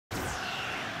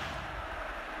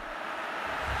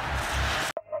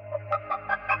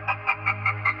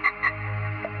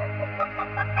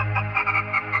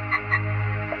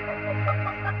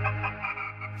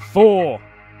4.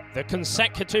 The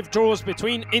consecutive draws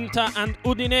between Inter and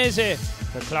Udinese.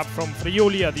 The club from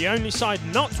Friuli are the only side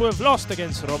not to have lost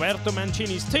against Roberto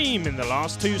Mancini's team in the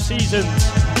last 2 seasons.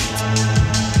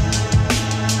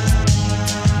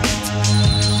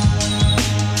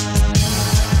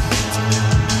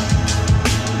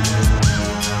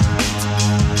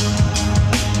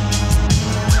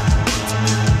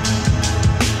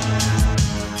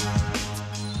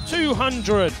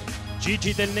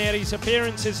 Gigi Del Neri's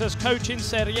appearances as coach in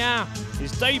Serie A.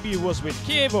 His debut was with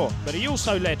Chievo, but he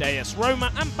also led AS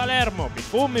Roma and Palermo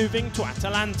before moving to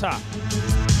Atalanta.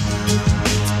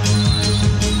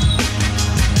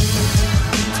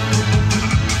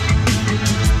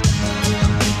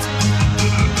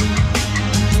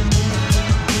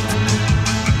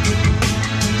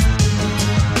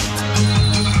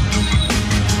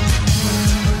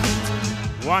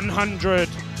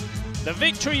 The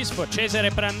victories for Cesare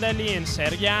Prandelli in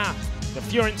Serie A. The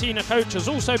Fiorentina coach has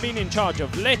also been in charge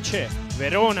of Lecce,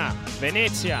 Verona,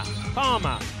 Venezia,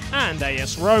 Parma and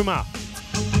AS Roma.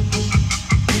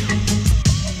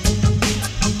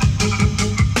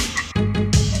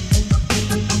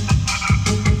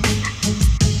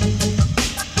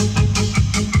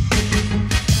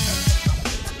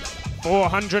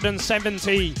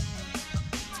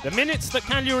 The minutes that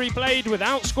Cagliari played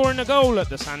without scoring a goal at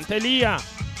the Sant'Elia.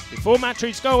 Before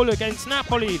Matri's goal against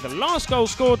Napoli, the last goal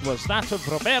scored was that of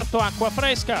Roberto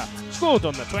Acquafresca, scored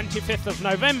on the 25th of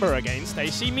November against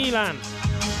AC Milan.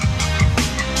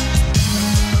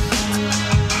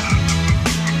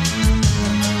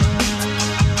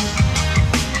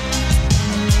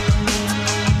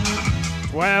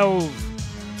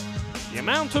 The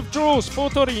amount of draws for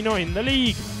Torino in the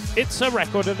league. It's a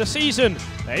record of the season.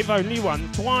 They've only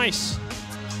won twice.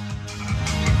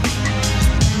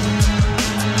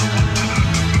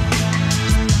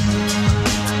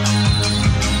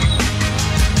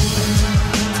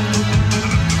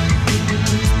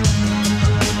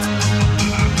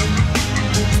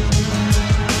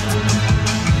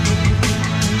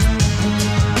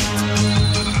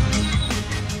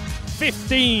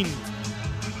 15.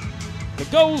 The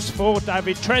goals for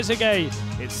David Trezeguet.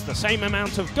 It's the same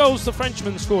amount of goals the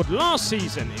Frenchman scored last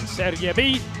season in Serie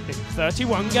B in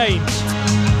 31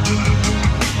 games.